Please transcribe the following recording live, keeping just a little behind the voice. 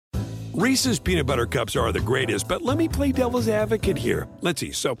Reese's peanut butter cups are the greatest, but let me play devil's advocate here. Let's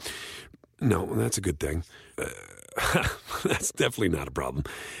see. So, no, that's a good thing. That's definitely not a problem.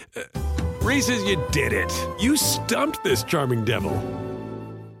 Reese's, you did it. You stumped this charming devil.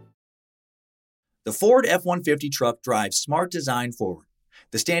 The Ford F-150 truck drives smart design forward.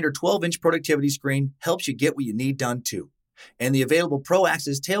 The standard 12-inch productivity screen helps you get what you need done too. And the available Pro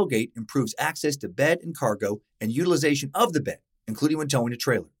Access tailgate improves access to bed and cargo and utilization of the bed, including when towing a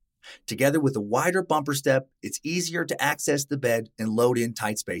trailer. Together with a wider bumper step, it's easier to access the bed and load in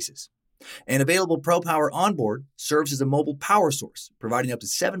tight spaces. And available Pro Power onboard serves as a mobile power source, providing up to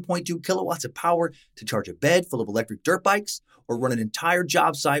 7.2 kilowatts of power to charge a bed full of electric dirt bikes or run an entire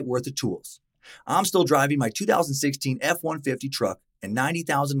job site worth of tools. I'm still driving my 2016 F-150 truck and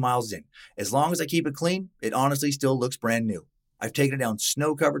 90,000 miles in. As long as I keep it clean, it honestly still looks brand new. I've taken it down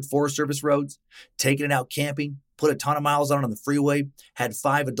snow-covered Forest Service roads, taken it out camping, put a ton of miles on the freeway, had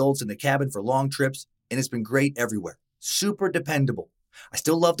 5 adults in the cabin for long trips, and it's been great everywhere. Super dependable. I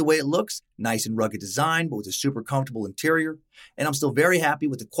still love the way it looks, nice and rugged design, but with a super comfortable interior. And I'm still very happy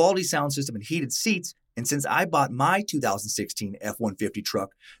with the quality sound system and heated seats. And since I bought my 2016 F-150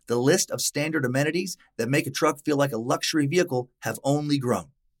 truck, the list of standard amenities that make a truck feel like a luxury vehicle have only grown.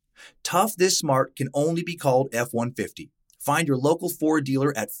 Tough this smart can only be called F-150. Find your local Ford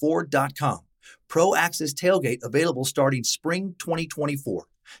dealer at Ford.com. Pro Access tailgate available starting spring 2024.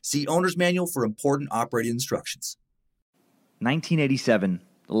 See Owner's Manual for important operating instructions. 1987,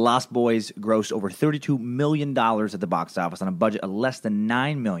 The Lost Boys grossed over $32 million at the box office on a budget of less than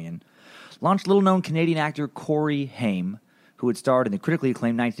 $9 million. Launched little-known Canadian actor Corey Haim, who had starred in the critically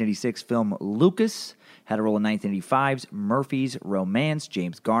acclaimed 1986 film Lucas, had a role in 1985's Murphy's Romance,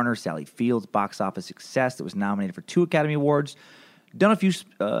 James Garner, Sally Field's box office success that was nominated for 2 Academy Awards. Done a few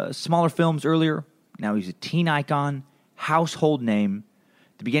smaller films earlier. Now he's a teen icon, household name.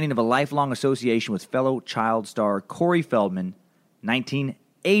 The beginning of a lifelong association with fellow child star Corey Feldman.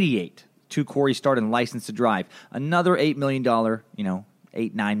 1988, Corey starred in License to Drive. Another $8 million,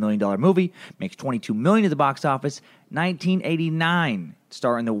 $8-9 million movie. Makes $22 million at the box office. 1989,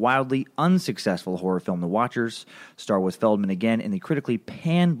 star in the wildly unsuccessful horror film The Watchers. Star with Feldman again in the critically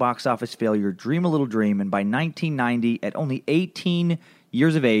panned box office failure Dream a Little Dream. And by 1990, at only 18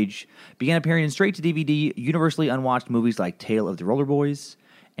 years of age, began appearing in straight-to-DVD, universally unwatched movies like Tale of the Roller Boys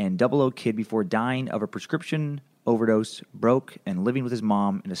and Double O Kid before dying of a prescription overdose, broke, and living with his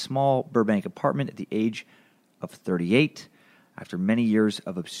mom in a small Burbank apartment at the age of 38 after many years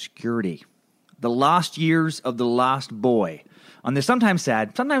of obscurity. The Lost Years of the Lost Boy. On this sometimes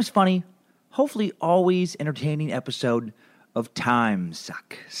sad, sometimes funny, hopefully always entertaining episode of Time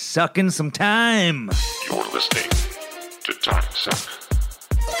Suck. Sucking some time. You're listening to Time Suck.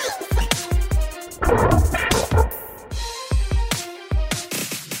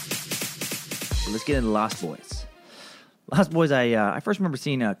 Let's get into Lost Boys. Lost Boys, I first remember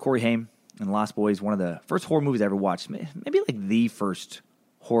seeing Corey Haim in Lost Boys, one of the first horror movies I ever watched. Maybe like the first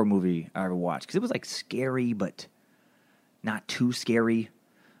horror movie I ever watched, because it was like scary, but not too scary.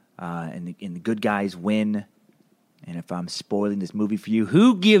 And the good guys win. And if I'm spoiling this movie for you,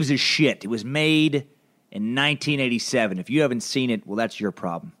 who gives a shit? It was made in 1987. If you haven't seen it, well, that's your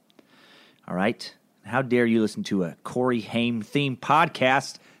problem. All right? How dare you listen to a Corey Haim themed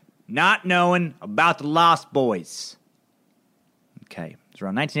podcast not knowing about the Lost Boys? Okay. It's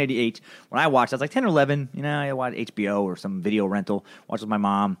around 1988. When I watched, I was like 10 or 11. I watched HBO or some video rental. Watched with my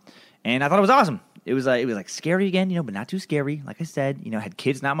mom. And I thought it was awesome. It was like scary again, but not too scary. Like I said, had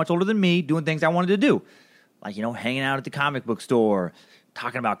kids not much older than me doing things I wanted to do. Like, hanging out at the comic book store,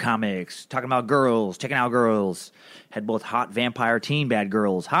 talking about comics, talking about girls, checking out girls. Had both hot vampire teen bad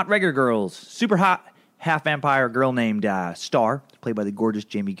girls, hot regular girls, super hot half vampire girl named Star, played by the gorgeous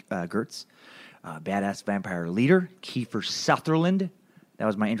Jamie Gertz. Badass vampire leader, Kiefer Sutherland. That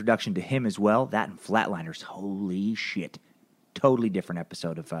was my introduction to him as well. That and Flatliners. Holy shit. Totally different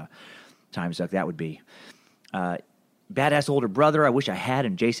episode of Time Suck that would be. Badass older brother I wish I had,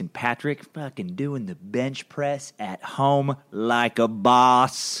 and Jason Patrick fucking doing the bench press at home like a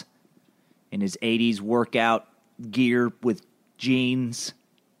boss in his 80s workout gear with jeans.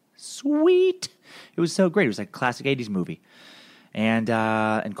 Sweet. It was so great. It was like a classic 80s movie. And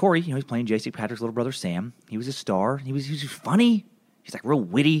Corey, he's playing Jason Patrick's little brother Sam. He was a star. He was funny. He's like real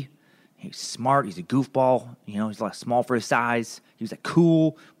witty. He's smart. He's a goofball. He's like small for his size. He was like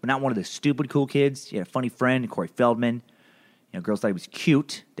cool, but not one of the stupid cool kids. He had a funny friend, Corey Feldman. Girls thought he was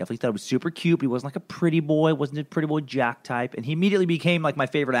cute. Definitely thought he was super cute. But he wasn't like a pretty boy. Wasn't a pretty boy jock type. And he immediately became like my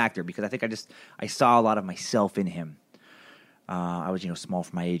favorite actor because I think I saw a lot of myself in him. I was small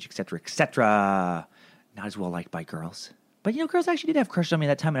for my age, etc., etc. Not as well liked by girls. But, girls actually did have crushes on me at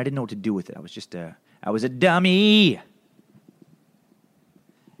that time, and I didn't know what to do with it. I was a dummy.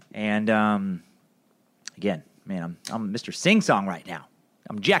 And, again, man, I'm Mr. Sing-Song right now.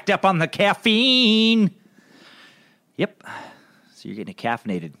 I'm jacked up on the caffeine. Yep. So you're getting a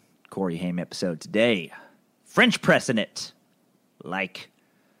caffeinated Corey Haim episode today. French pressing it. Like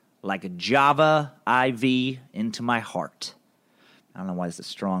a Java IV into my heart. I don't know why this is a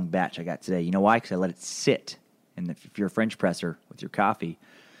strong batch I got today. You know why? Because I let it sit. And if you're a French presser with your coffee,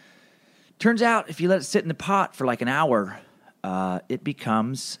 turns out if you let it sit in the pot for like an hour, it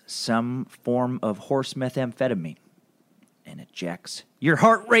becomes some form of horse methamphetamine. And it jacks your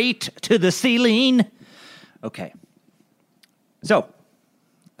heart rate to the ceiling. Okay. So,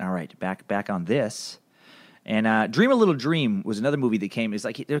 all right, back on this. And Dream a Little Dream was another movie that came. It's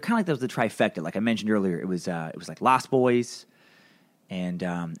like they're kind of like those the trifecta. Like I mentioned earlier, it was like Lost Boys. And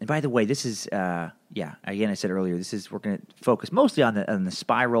by the way, this is again I said earlier, we're going to focus mostly on the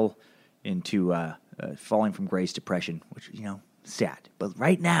spiral into falling from grace depression, which sad. But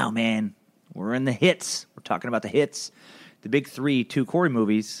right now, man, we're in the hits. We're talking about the hits, the big 2 Corey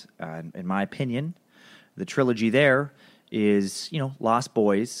movies. In my opinion, the trilogy there is Lost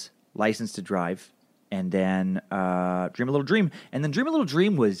Boys, License to Drive, and then Dream a Little Dream. And then Dream a Little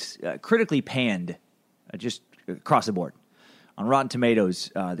Dream was critically panned just across the board. On Rotten Tomatoes,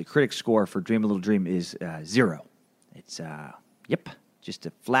 the critic score for Dream a Little Dream is 0. It's, just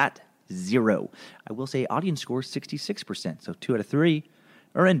a flat 0. I will say audience score is 66%, so 2 out of 3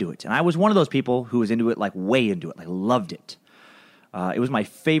 are into it. And I was one of those people who was into it, like way into it, like loved it. It was my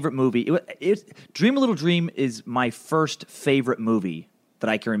favorite movie. Dream a Little Dream is my first favorite movie that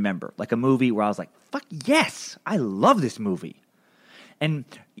I can remember. Like a movie where I was like, fuck yes, I love this movie. And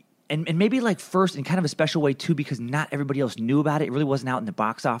maybe like first in kind of a special way too, because not everybody else knew about it. It really wasn't out in the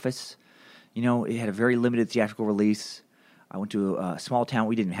box office. It had a very limited theatrical release. I went to a small town.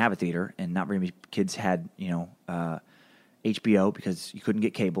 We didn't have a theater, and not very many kids had, HBO because you couldn't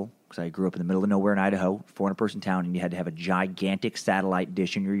get cable. Because I grew up in the middle of nowhere in Idaho, 400-person town, and you had to have a gigantic satellite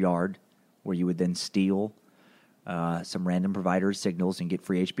dish in your yard where you would then steal some random provider's signals and get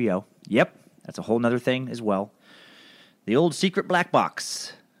free HBO. Yep, that's a whole nother thing as well. The old secret black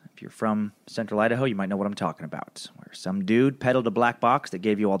box. If you're from central Idaho, you might know what I'm talking about, where some dude peddled a black box that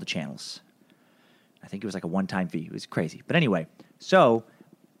gave you all the channels. I think it was like a one-time fee. It was crazy. But anyway, so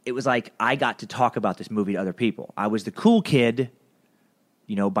it was like I got to talk about this movie to other people. I was the cool kid,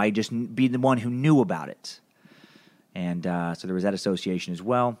 by just being the one who knew about it. And so there was that association as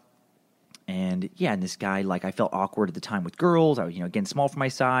well. And and this guy, like, I felt awkward at the time with girls. I was, again, small for my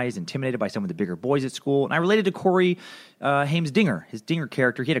size, intimidated by some of the bigger boys at school. And I related to Corey Haim's Dinger, his Dinger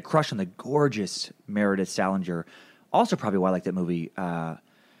character. He had a crush on the gorgeous Meredith Salinger. Also, probably why I like that movie.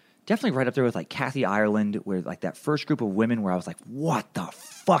 Definitely right up there with like Kathy Ireland, where like that first group of women where I was like, what the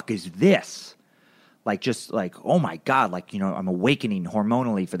fuck is this? Like, just like, oh my God, like, I'm awakening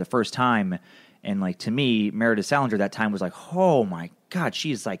hormonally for the first time. And like, to me, Meredith Salinger that time was like, oh my God,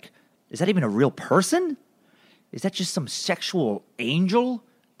 she is like, is that even a real person? Is that just some sexual angel?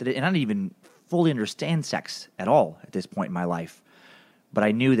 And I don't even fully understand sex at all at this point in my life. But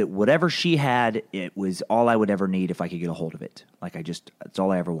I knew that whatever she had, it was all I would ever need if I could get a hold of it. Like it's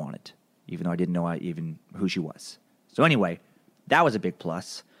all I ever wanted, even though I didn't know even who she was. So anyway, that was a big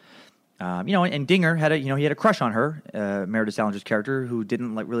plus. And Dinger had he had a crush on her, Meredith Salinger's character, who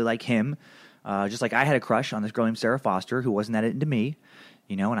didn't really like him. Just like I had a crush on this girl named Sarah Foster, who wasn't that into me,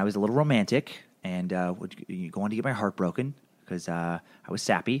 and I was a little romantic and would go on to get my heart broken because I was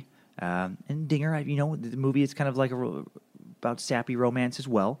sappy. And Dinger, the movie is kind of like about sappy romance as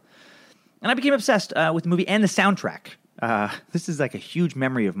well. And I became obsessed with the movie and the soundtrack. This is like a huge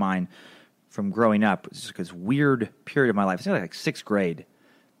memory of mine from growing up. It's just this weird period of my life. It's like 6th grade,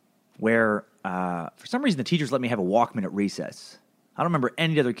 where for some reason the teachers let me have a Walkman at recess. I don't remember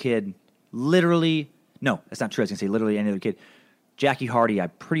any other kid no, that's not true. I was going to say literally any other kid. Jackie Hardy,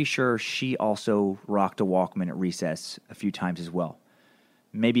 I'm pretty sure she also rocked a Walkman at recess a few times as well.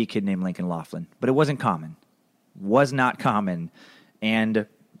 Maybe a kid named Lincoln Laughlin, but it wasn't common. Was not common, and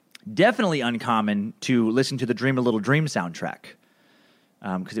definitely uncommon to listen to the Dream a Little Dream soundtrack,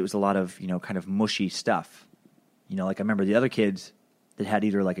 because it was a lot of, kind of mushy stuff. Like I remember the other kids that had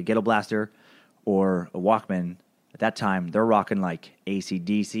either like a Ghetto Blaster or a Walkman. At that time, they're rocking like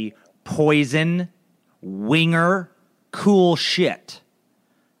AC/DC, Poison, Winger, cool shit.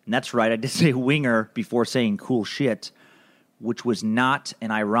 And that's right, I did say Winger before saying cool shit, which was not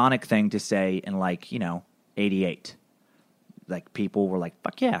an ironic thing to say in 88. Like, people were like,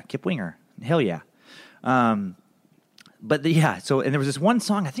 fuck yeah, Kip Winger. Hell yeah. And there was this one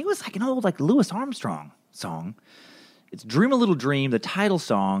song, I think it was like an old, like, Louis Armstrong song. It's Dream a Little Dream, the title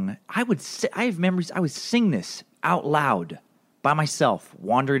song. I have memories. I would sing this out loud by myself,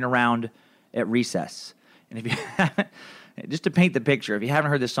 wandering around at recess. And if you haven't, just to paint the picture, if you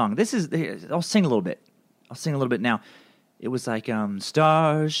haven't heard this song, I'll sing a little bit. I'll sing a little bit now. It was like,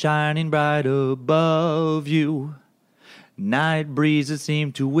 stars shining bright above you. Night breezes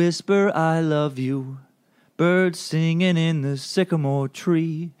seem to whisper, I love you. Birds singing in the sycamore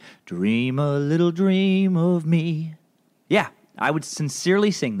tree. Dream a little dream of me. Yeah, I would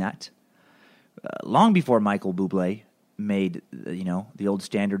sincerely sing that. Long before Michael Bublé made, the old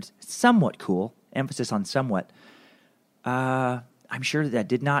standards somewhat cool. Emphasis on somewhat. I'm sure that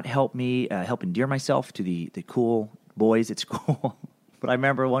did not help me help endear myself to the cool boys at school. But I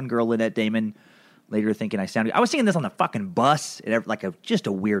remember one girl, Lynette Damon, later thinking I was singing this on the fucking bus, just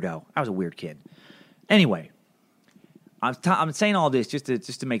a weirdo. I was a weird kid. Anyway, I'm saying all this just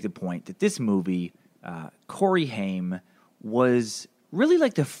to make the point that this movie, Corey Haim, was really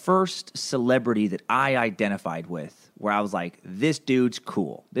like the first celebrity that I identified with, where I was like, this dude's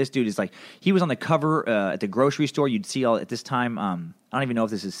cool. This dude is like, he was on the cover at the grocery store. You'd see all at this time, I don't even know if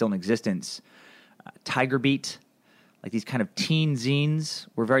this is still in existence, Tiger Beat. Like these kind of teen zines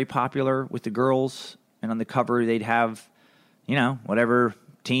were very popular with the girls, and on the cover they'd have, whatever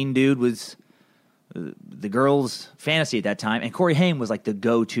teen dude was the girls' fantasy at that time. And Corey Haim was like the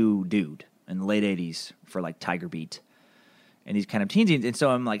go-to dude in the late 80s for like Tiger Beat and these kind of teen zines. And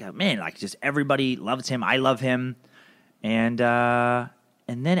so I'm like, man, like just everybody loves him. I love him. And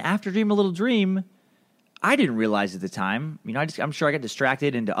then after Dream a Little Dream, I didn't realize at the time, I'm sure I got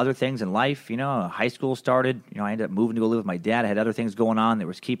distracted into other things in life. High school started. I ended up moving to go live with my dad. I had other things going on that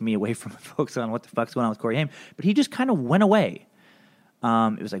was keeping me away from focusing on what the fuck's going on with Corey Haim. But he just kind of went away.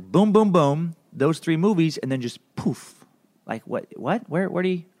 It was like boom, boom, boom, those 3 movies, and then just poof. Like what? Where did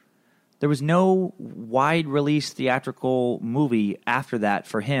he? There was no wide release theatrical movie after that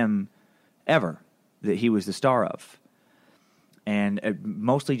for him ever that he was the star of. And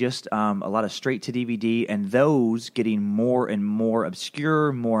mostly just a lot of straight to DVD, and those getting more and more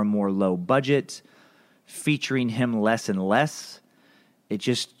obscure, more and more low budget, featuring him less and less. It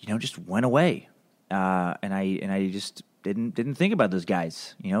just went away, and I just didn't think about those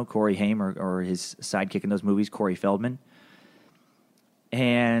guys. Corey Haim or his sidekick in those movies, Corey Feldman,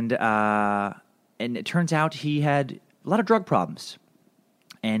 and it turns out he had a lot of drug problems,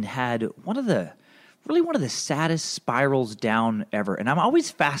 and had one of the saddest spirals down ever. And I'm always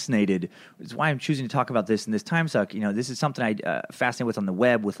fascinated. It's why I'm choosing to talk about this in this time suck. This is something I fascinate with on the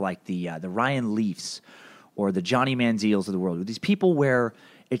web with like the Ryan Leafs or the Johnny Manziels of the world. With these people where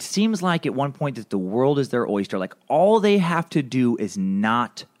it seems like at one point that the world is their oyster. Like all they have to do is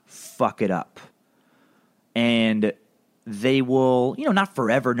not fuck it up. And they will, not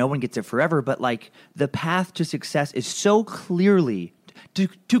forever. No one gets it forever. But like the path to success is so clearly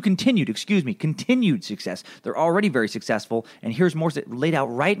continued success. They're already very successful, and here's more laid out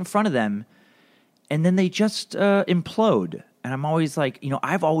right in front of them, and then they just implode. And I'm always like,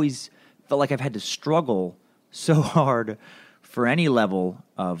 I've always felt like I've had to struggle so hard for any level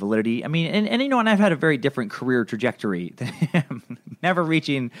of validity. I mean, and I've had a very different career trajectory than him, never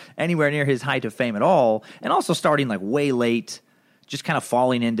reaching anywhere near his height of fame at all, and also starting like way late, just kind of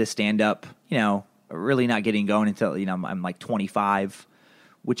falling into stand-up, really not getting going until, I'm like 25.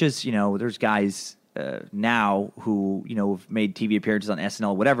 Which is, there's guys now who, have made TV appearances on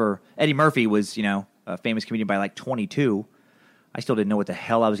SNL, whatever. Eddie Murphy was, a famous comedian by like 22. I still didn't know what the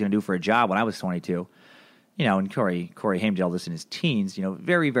hell I was going to do for a job when I was 22. And Corey Haim did all this in his teens,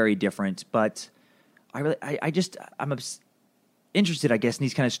 very, very different. But I'm interested, I guess, in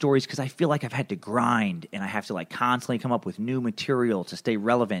these kind of stories because I feel like I've had to grind and I have to like constantly come up with new material to stay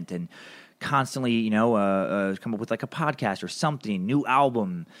relevant and constantly, come up with like a podcast or something, new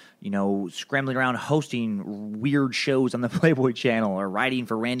album, scrambling around hosting weird shows on the Playboy Channel or writing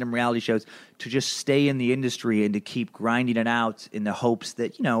for random reality shows to just stay in the industry and to keep grinding it out in the hopes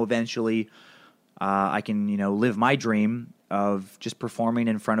that, eventually I can, live my dream of just performing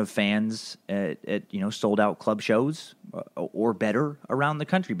in front of fans at sold out club shows or better around the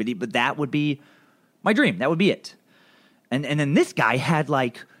country. But that would be my dream. That would be it. And then this guy had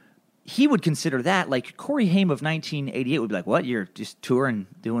like, he would consider that like Corey Haim of 1988 would be like, what? You're just touring,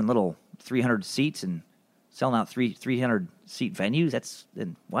 doing little 300 seats and selling out 300 seat venues? That's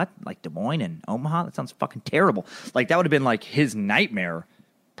in what? Like Des Moines and Omaha? That sounds fucking terrible. Like that would have been like his nightmare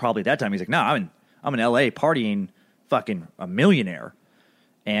probably at that time. He's like, no, I'm in LA partying, fucking a millionaire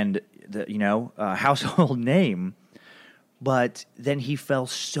and the household name. But then he fell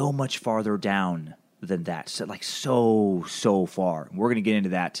so much farther down than that. So like so far. We're going to get into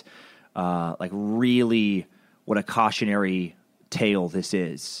that. Like really what a cautionary tale this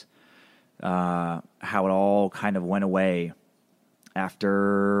is. How it all kind of went away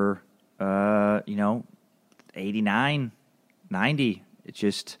after, 89, 90. It's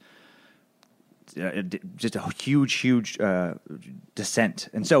just a huge descent.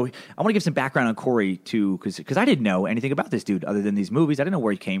 And so I want to give some background on Corey, too, because I didn't know anything about this dude other than these movies. I didn't know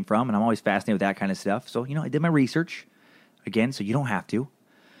where he came from, and I'm always fascinated with that kind of stuff. So, I did my research, again, so you don't have to.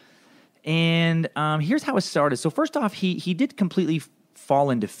 And here's how it started. So first off, he did completely fall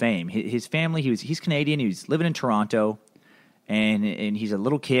into fame. His family, he's Canadian. He was living in Toronto, and he's a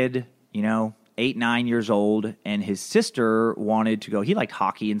little kid, 8, 9 years old, and his sister wanted to go. He liked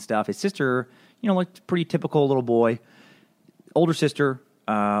hockey and stuff. His sister, like pretty typical little boy. Older sister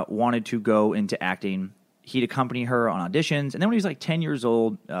wanted to go into acting. He'd accompany her on auditions, and then when he was like 10 years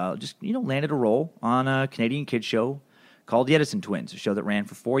old, landed a role on a Canadian kids show called The Edison Twins, a show that ran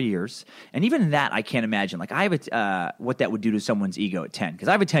for 4 years. And even that, I can't imagine. Like, I have what that would do to someone's ego at 10, because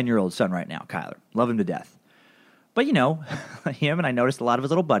I have a 10-year-old son right now, Kyler. Love him to death. But, him, and I noticed a lot of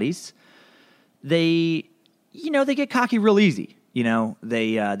his little buddies, they get cocky real easy.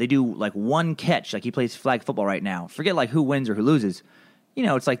 They do like one catch, like he plays flag football right now. Forget like who wins or who loses.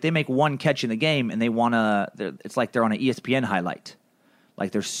 It's like they make one catch in the game and they it's like they're on an ESPN highlight.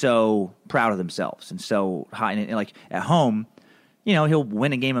 Like they're so proud of themselves and so high. And like at home, he'll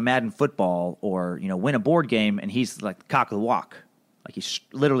win a game of Madden football or, win a board game and he's like the cock of the walk. Like he's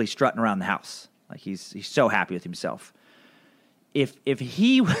literally strutting around the house. Like he's so happy with himself. If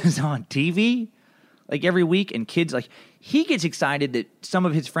he was on TV like every week and kids, like he gets excited that some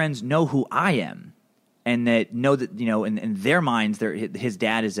of his friends know who I am and that know that, in their minds, his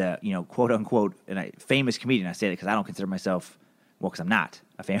dad is a, quote unquote, famous comedian. I say that because I don't consider myself, because I'm not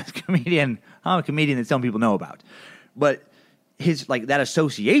a famous comedian. I'm a comedian that some people know about. But his, like, that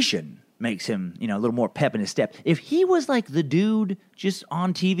association makes him, a little more pep in his step. If he was like the dude just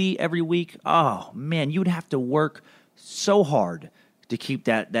on TV every week, oh man, you'd have to work so hard to keep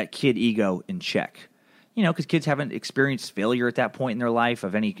that kid ego in check. Because kids haven't experienced failure at that point in their life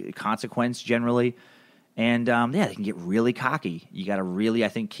of any consequence generally. And, they can get really cocky. You got to really, I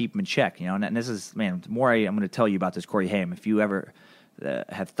think, keep them in check, And this is, man, the more I'm going to tell you about this Corey Haim, if you ever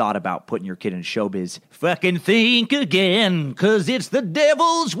have thought about putting your kid in showbiz, fucking think again, because it's the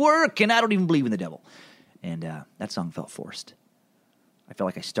devil's work, and I don't even believe in the devil. And that song felt forced. I felt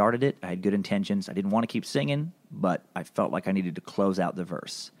like I started it. I had good intentions. I didn't want to keep singing, but I felt like I needed to close out the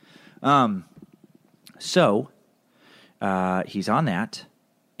verse. So he's on that.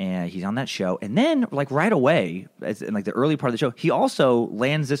 And he's on that show. And then, like, right away, in like the early part of the show, he also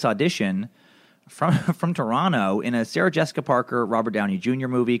lands this audition from Toronto in a Sarah Jessica Parker, Robert Downey Jr.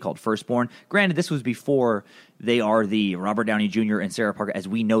 movie called Firstborn. Granted, this was before they are the Robert Downey Jr. and Sarah Parker as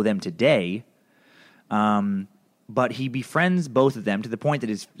we know them today. But he befriends both of them to the point that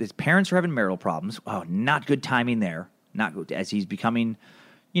his parents are having marital problems. Oh, not good timing there. Not good, as he's becoming,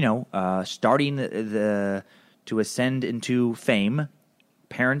 starting to ascend into fame.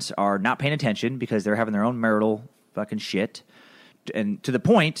 Parents are not paying attention because they're having their own marital fucking shit. And to the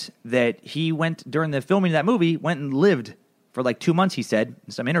point that he went, during the filming of that movie, went and lived for like 2 months, he said,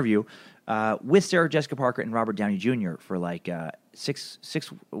 in some interview, with Sarah Jessica Parker and Robert Downey Jr. for like 6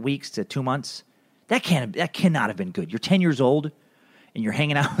 weeks to 2 months. That cannot have been good. You're 10 years old and you're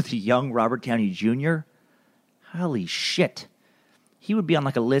hanging out with a young Robert Downey Jr. Holy shit. He would be on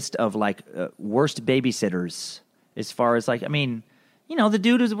like a list of like worst babysitters as far as like, I mean, the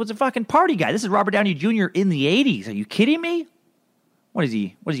dude was a fucking party guy. This is Robert Downey Jr. in the 80s. Are you kidding me? What is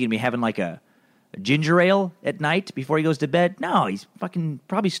he going to be having like a ginger ale at night before he goes to bed? No, he's fucking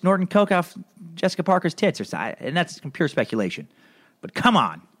probably snorting coke off Jessica Parker's tits or something. And that's pure speculation. But come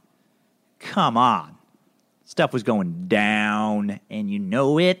on. Stuff was going down, and you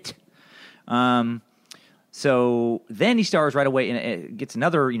know it. So then he stars right away and gets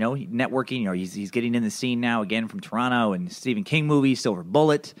another, networking. He's getting in the scene now again from Toronto and Stephen King movie, Silver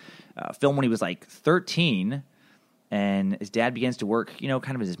Bullet, film when he was like 13. And his dad begins to work,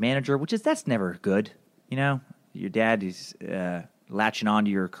 kind of as his manager, that's never good. Your dad is latching on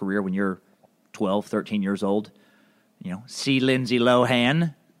to your career when you're 12, 13 years old. See Lindsay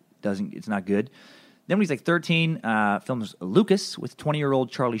Lohan. It's not good. Then when he's like 13, films Lucas with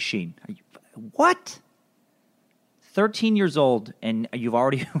 20-year-old Charlie Sheen. What? 13 years old, and you've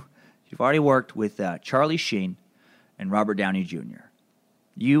already worked with Charlie Sheen and Robert Downey Jr.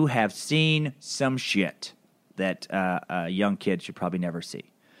 You have seen some shit that a young kid should probably never see.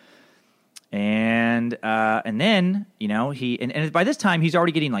 And then he by this time he's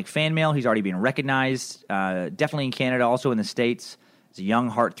already getting like fan mail. He's already being recognized, definitely in Canada, also in the States. He's a young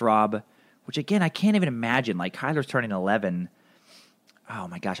heartthrob which again, I can't even imagine. Like, Kyler's turning 11. Oh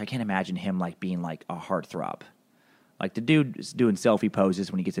my gosh, I can't imagine him like being like a heartthrob. Like, the dude is doing selfie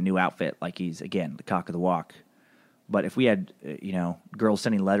poses when he gets a new outfit, like he's, again, the cock of the walk. But if we had, girls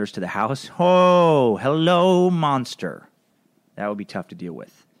sending letters to the house, oh, hello, monster. That would be tough to deal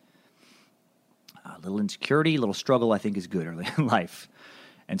with. A little insecurity, a little struggle, I think, is good early in life.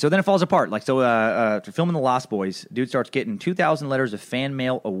 And so then it falls apart. Like, so filming The Lost Boys, dude starts getting 2,000 letters of fan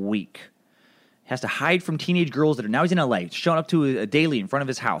mail a week. Has to hide from teenage girls that are, now he's in LA, showing up to a daily in front of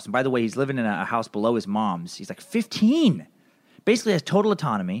his house. And by the way, he's living in a house below his mom's. He's like 15. Basically has total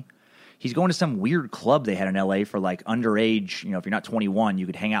autonomy. He's going to some weird club they had in LA for like underage, if you're not 21, you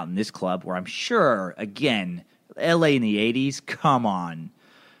could hang out in this club where I'm sure, again, LA in the 80s, come on.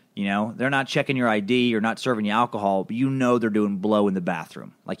 They're not checking your ID, you're not serving you alcohol, but they're doing blow in the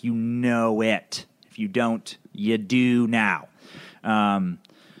bathroom. Like, it. If you don't, you do now.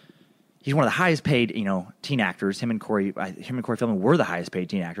 He's one of the highest paid, teen actors. Him and Corey Feldman were the highest paid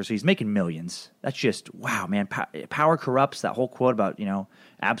teen actors, so he's making millions. That's just, wow, man. Power corrupts, that whole quote about,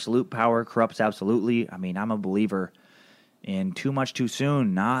 absolute power corrupts absolutely. I mean, I'm a believer in too much too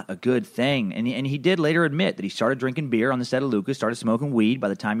soon, not a good thing. And he did later admit that he started drinking beer on the set of Lucas, started smoking weed by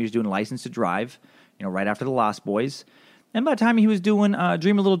the time he was doing License to Drive, right after The Lost Boys. And by the time he was doing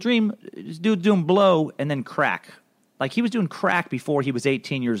Dream a Little Dream, this dude's doing blow and then crack. Like, he was doing crack before he was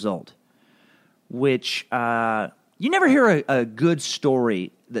 18 years old. Which you never hear a good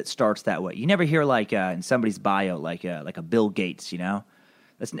story that starts that way. You never hear like in somebody's bio like a Bill Gates.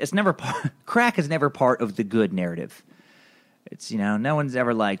 It's never crack is never part of the good narrative. It's no one's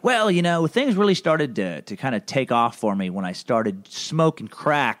ever like, well, things really started to kind of take off for me when I started smoking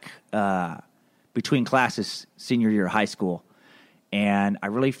crack between classes senior year of high school. And I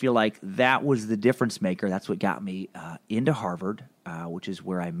really feel like that was the difference maker. That's what got me into Harvard, which is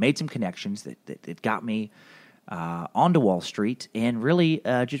where I made some connections that got me onto Wall Street, and really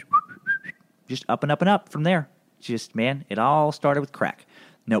just up and up and up from there. Just, man, it all started with crack.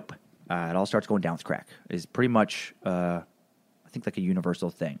 Nope. It all starts going down with crack. It's pretty much, I think, like a universal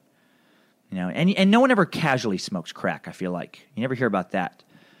thing. And no one ever casually smokes crack, I feel like. You never hear about that.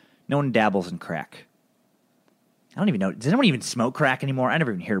 No one dabbles in crack. I don't even know. Does anyone even smoke crack anymore? I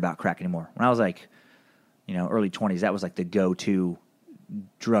never even hear about crack anymore. When I was like, early 20s, that was like the go-to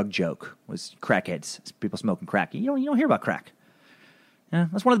drug joke was crackheads, people smoking crack. You don't hear about crack. Yeah,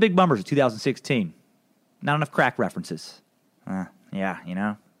 that's one of the big bummers of 2016. Not enough crack references. The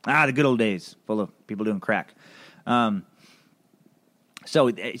good old days, full of people doing crack. So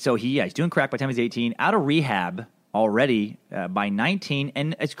he's doing crack by the time he's 18, out of rehab already by 19,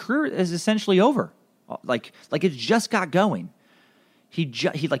 and his career is essentially over. Like it just got going. He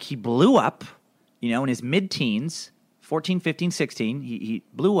blew up, in his mid-teens, 14, 15, 16. He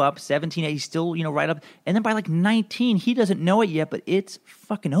blew up, 17, 18, he's still, right up. And then by like 19, he doesn't know it yet, but it's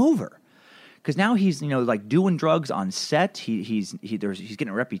fucking over. Because now he's, doing drugs on set. He's getting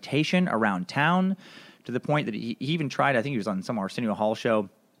a reputation around town to the point that he even tried, I think he was on some Arsenio Hall show,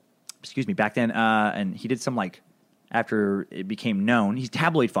 back then, and he did some after it became known. He's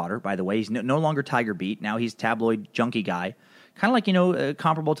tabloid fodder, by the way. He's no longer Tiger Beat. Now he's tabloid junkie guy. Kind of like,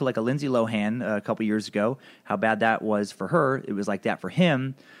 comparable to like a Lindsay Lohan a couple years ago. How bad that was for her. It was like that for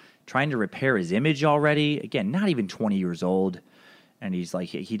him. Trying to repair his image already. Again, not even 20 years old. And he's like,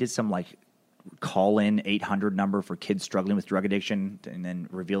 he did some call-in 800 number for kids struggling with drug addiction, and then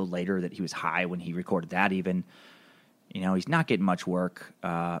revealed later that he was high when he recorded that even. He's not getting much work,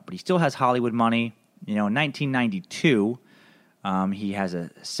 but he still has Hollywood money. In 1992, he has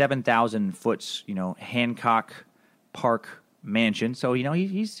a 7,000-foot, Hancock Park mansion. So,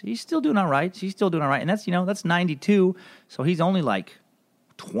 he's still doing all right. He's still doing all right. And that's 92. So he's only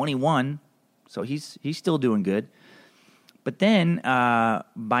 21. So he's still doing good. But then by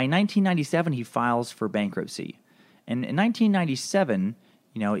 1997, he files for bankruptcy. And in 1997,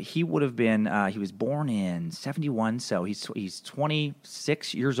 he would have been, he was born in 71. So he's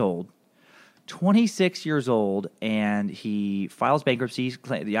 26 years old. 26 years old, and he files bankruptcy.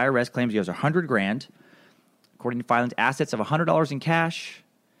 The IRS claims he owes $100,000. According to filings, assets of $100 in cash,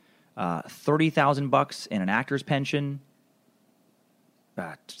 $30,000 in an actor's pension,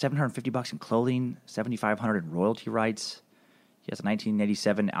 $750 in clothing, $7,500 in royalty rights. He has a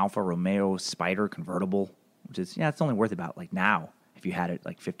 1987 Alfa Romeo Spider convertible, which is it's only worth about now if you had it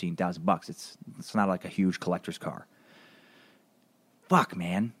 $15,000. It's not like a huge collector's car. Fuck,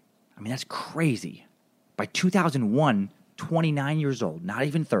 man. I mean, that's crazy. By 2001, 29 years old, not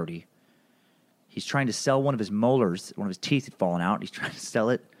even 30. He's trying to sell one of his molars. One of his teeth had fallen out. He's trying to sell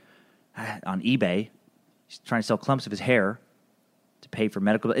it on eBay. He's trying to sell clumps of his hair to pay for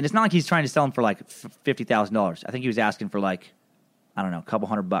medical. And it's not like he's trying to sell them for like $50,000. I think he was asking for like, I don't know, a couple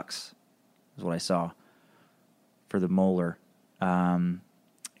 $100 is what I saw for the molar.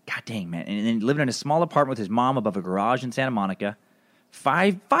 God dang, man. And then living in a small apartment with his mom above a garage in Santa Monica.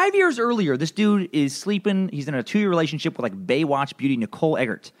 Five years earlier, this dude is sleeping. He's in a 2-year relationship with like Baywatch beauty Nicole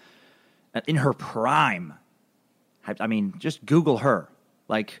Eggert in her prime. I mean, just Google her.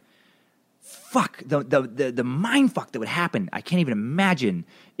 Like, fuck, the mind fuck that would happen. I can't even imagine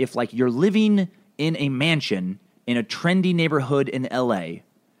if, like, you're living in a mansion in a trendy neighborhood in L.A.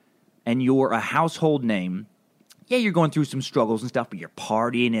 and you're a household name. Yeah, you're going through some struggles and stuff, but you're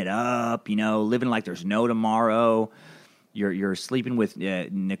partying it up, you know, living like there's no tomorrow. You're sleeping with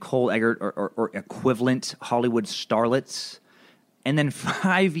Nicole Eggert or equivalent Hollywood starlets. And then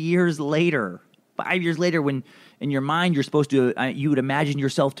 5 years later, when in your mind you're supposed to, you would imagine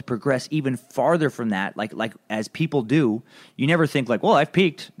yourself to progress even farther from that, like as people do. You never think like, well, I've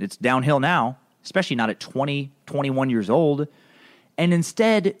peaked. It's downhill now, especially not at 20, 21 years old. And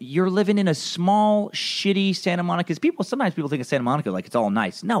instead, you're living in a small, shitty Santa Monica. Sometimes people think of Santa Monica like it's all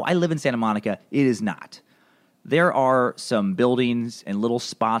nice. No, I live in Santa Monica. It is not. There are some buildings and little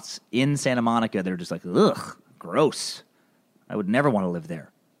spots in Santa Monica that are just like, ugh, gross. I would never want to live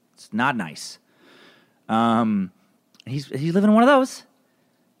there. It's not nice. He's living in one of those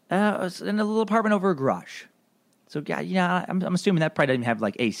in a little apartment over a garage. So, yeah, I'm assuming that probably doesn't even have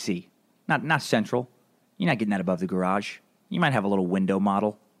like AC. Not central. You're not getting that above the garage. You might have a little window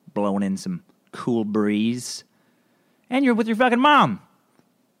model blowing in some cool breeze, and you're with your fucking mom.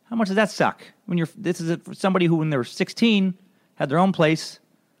 How much does that suck? This is for somebody who, when they were 16, had their own place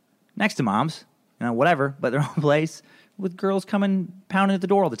next to mom's, whatever, but their own place with girls coming pounding at the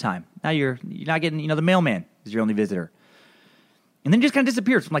door all the time. Now you're not getting, the mailman is your only visitor. And then just kind of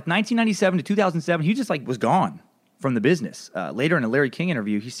disappeared from like 1997 to 2007. He just like was gone from the business. Later in a Larry King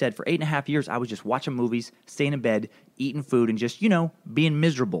interview, he said, for 8.5 years, I was just watching movies, staying in bed, eating food, and just, being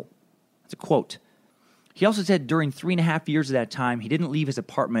miserable. That's a quote. He also said during 3.5 years of that time, he didn't leave his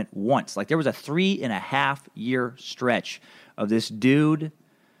apartment once. Like there was a 3.5-year stretch of this dude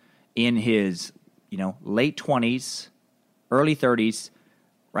in his, late 20s, early 30s,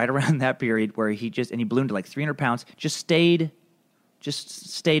 right around that period where he ballooned to like 300 pounds, just stayed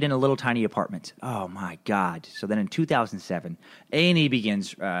in a little tiny apartment. Oh my God. So then in 2007, A&E begins,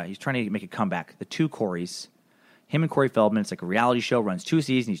 he's trying to make a comeback. The two Coreys, him and Corey Feldman, it's like a reality show, runs 2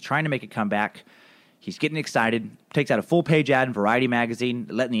 seasons, he's trying to make a comeback. He's getting excited, takes out a full-page ad in Variety magazine,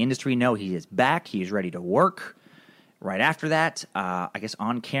 letting the industry know he is back, he is ready to work. Right after that, I guess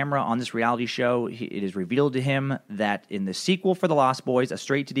on camera on this reality show, it is revealed to him that in the sequel for The Lost Boys, a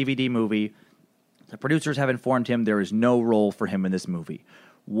straight-to-DVD movie, the producers have informed him there is no role for him in this movie.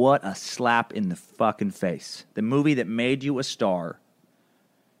 What a slap in the fucking face. The movie that made you a star,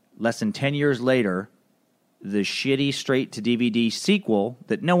 less than 10 years later, the shitty straight-to-DVD sequel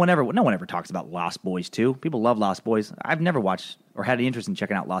that no one ever talks about Lost Boys 2. People love Lost Boys. I've never watched or had any interest in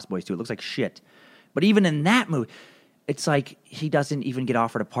checking out Lost Boys 2. It looks like shit. But even in that movie, it's like he doesn't even get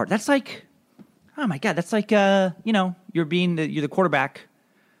offered a part. That's like, oh my God, that's like, you're the quarterback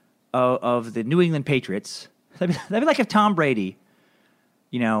of the New England Patriots. That'd be like if Tom Brady,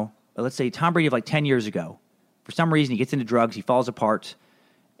 let's say Tom Brady of like 10 years ago, for some reason he gets into drugs, he falls apart.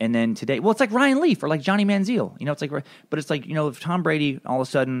 And then today, well, it's like Ryan Leaf or like Johnny Manziel, it's like, but it's like, if Tom Brady all of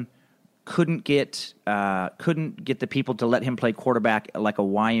a sudden couldn't get the people to let him play quarterback at like a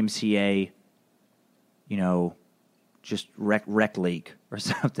YMCA, just rec league or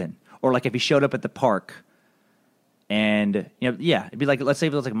something, or like if he showed up at the park, and it'd be like, let's say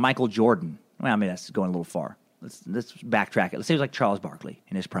it was like Michael Jordan. Well, I mean that's going a little far. Let's backtrack it. Let's say it was like Charles Barkley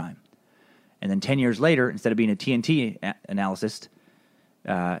in his prime, and then 10 years later, instead of being a TNT analyst.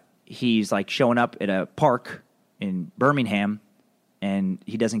 He's like showing up at a park in Birmingham and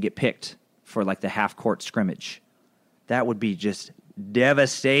he doesn't get picked for like the half-court scrimmage. That would be just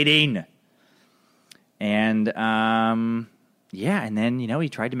devastating. And, and then, he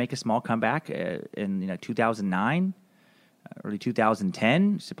tried to make a small comeback in 2009, early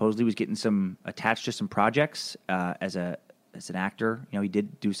 2010. Supposedly was getting attached to some projects as an actor. He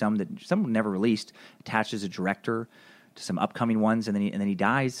did do some never released, attached as a director to some upcoming ones, and then he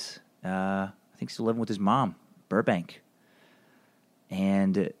dies. I think still living with his mom, Burbank.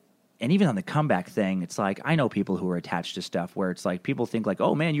 And even on the comeback thing, it's like I know people who are attached to stuff where it's like people think like,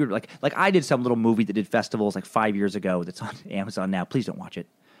 oh man, you're like I did some little movie that did festivals like 5 years ago that's on Amazon now. Please don't watch it,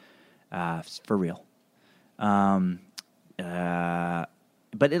 for real. But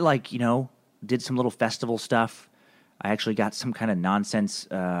it did some little festival stuff. I actually got some kind of nonsense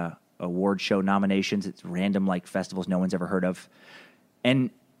award show nominations. It's random like festivals no one's ever heard of. And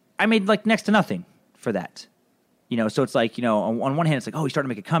I made like next to nothing for that. You know, so it's like, you know, on one hand, it's like, oh, he's starting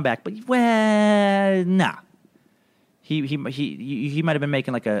to make a comeback, but well, nah. He might have been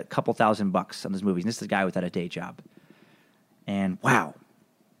making like a couple $1,000 on those movies. And this is a guy without a day job. And wow.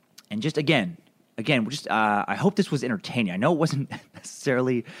 And just again, I hope this was entertaining. I know it wasn't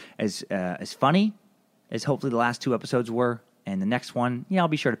necessarily as funny as hopefully the last 2 episodes were. And the next one, I'll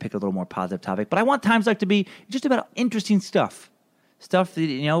be sure to pick a little more positive topic. But I want Times Like to be just about interesting stuff. Stuff that,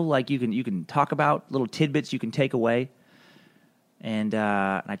 like you can talk about, little tidbits you can take away. And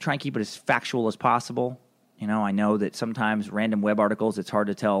I try and keep it as factual as possible. I know that sometimes random web articles, it's hard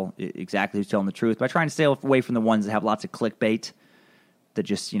to tell exactly who's telling the truth. But I try and stay away from the ones that have lots of clickbait. That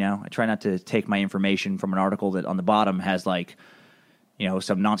just, I try not to take my information from an article that on the bottom has like,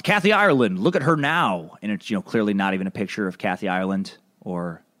 some nonsense. Kathy Ireland, look at her now. And it's, clearly not even a picture of Kathy Ireland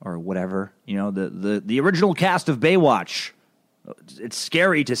or whatever. The original cast of Baywatch. It's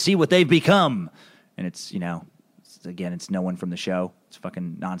scary to see what they've become. And it's, it's no one from the show. It's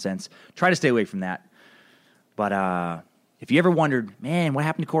fucking nonsense. Try to stay away from that. But if you ever wondered, man, what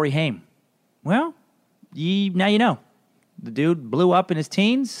happened to Corey Haim? Well, now you know. The dude blew up in his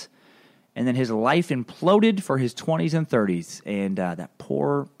teens, and then his life imploded for his 20s and 30s. And that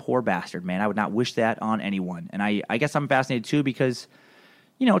poor, poor bastard, man. I would not wish that on anyone. And I guess I'm fascinated, too, because,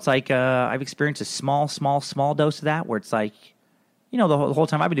 it's like I've experienced a small dose of that, where it's like, the whole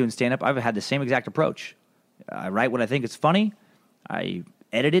time I've been doing stand-up, I've had the same exact approach. I write what I think is funny. I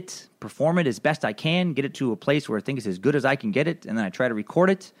edit it, perform it as best I can, get it to a place where I think it's as good as I can get it, and then I try to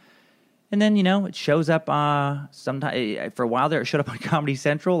record it. And then, it shows up sometime. For a while there, it showed up on Comedy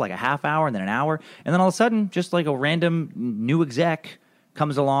Central, like a half hour and then an hour. And then all of a sudden, just like a random new exec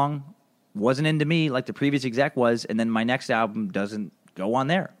comes along, wasn't into me like the previous exec was, and then my next album doesn't go on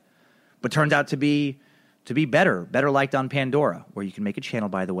there. But turns out to be better liked on Pandora, where you can make a channel,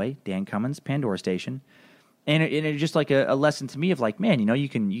 by the way, Dan Cummins, Pandora Station. And it's just like a lesson to me of like, man,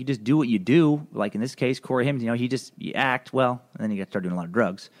 you just do what you do. Like in this case, Corey Haim, you act well, and then you got to start doing a lot of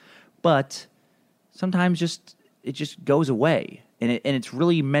drugs. But sometimes it just goes away, and it's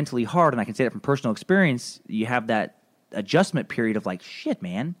really mentally hard. And I can say that from personal experience. You have that adjustment period of like, shit,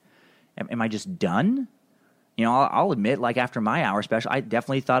 man, am I just done? I'll admit, like after my hour special, I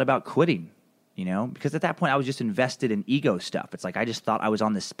definitely thought about quitting. Because at that point I was just invested in ego stuff. It's like I just thought I was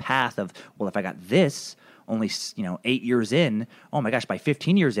on this path of, well, if I got this only 8 years in, oh my gosh, by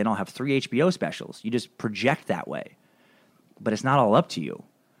 15 years in, I'll have 3 HBO specials. You just project that way, but it's not all up to you.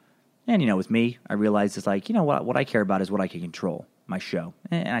 And, with me, I realized it's like, what I care about is what I can control, my show.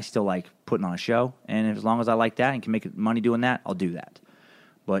 And I still like putting on a show. And as long as I like that and can make money doing that, I'll do that.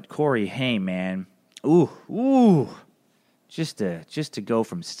 But Corey Haim, man, just to go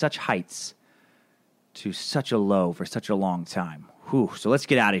from such heights to such a low for such a long time. Whew. So let's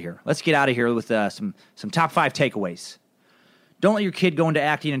get out of here. Let's get out of here with some top 5 takeaways. Don't let your kid go into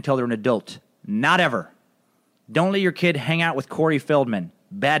acting until they're an adult. Not ever. Don't let your kid hang out with Corey Feldman.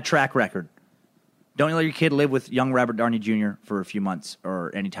 Bad track record. Don't let your kid live with young Robert Downey Jr. for a few months or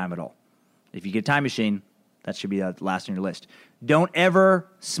any time at all. If you get a time machine, that should be the last on your list. Don't ever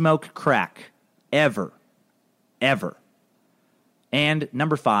smoke crack. Ever. Ever. And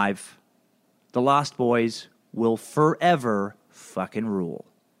number 5, The Lost Boys will forever fucking rule.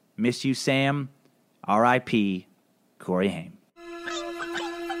 Miss you, Sam. R.I.P. Corey Haim.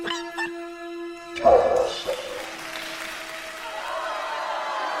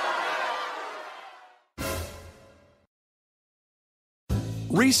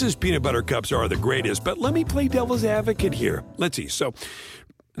 Reese's Peanut Butter Cups are the greatest, but let me play devil's advocate here. Let's see. So,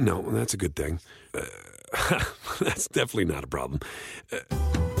 no, that's a good thing. That's definitely not a problem.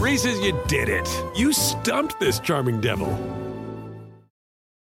 Reese's, you did it. You stumped this charming devil.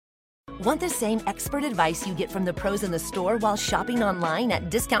 Want the same expert advice you get from the pros in the store while shopping online at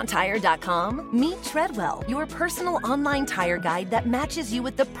DiscountTire.com? Meet Treadwell, your personal online tire guide that matches you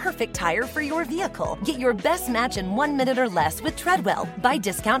with the perfect tire for your vehicle. Get your best match in 1 minute or less with Treadwell by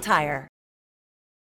Discount Tire.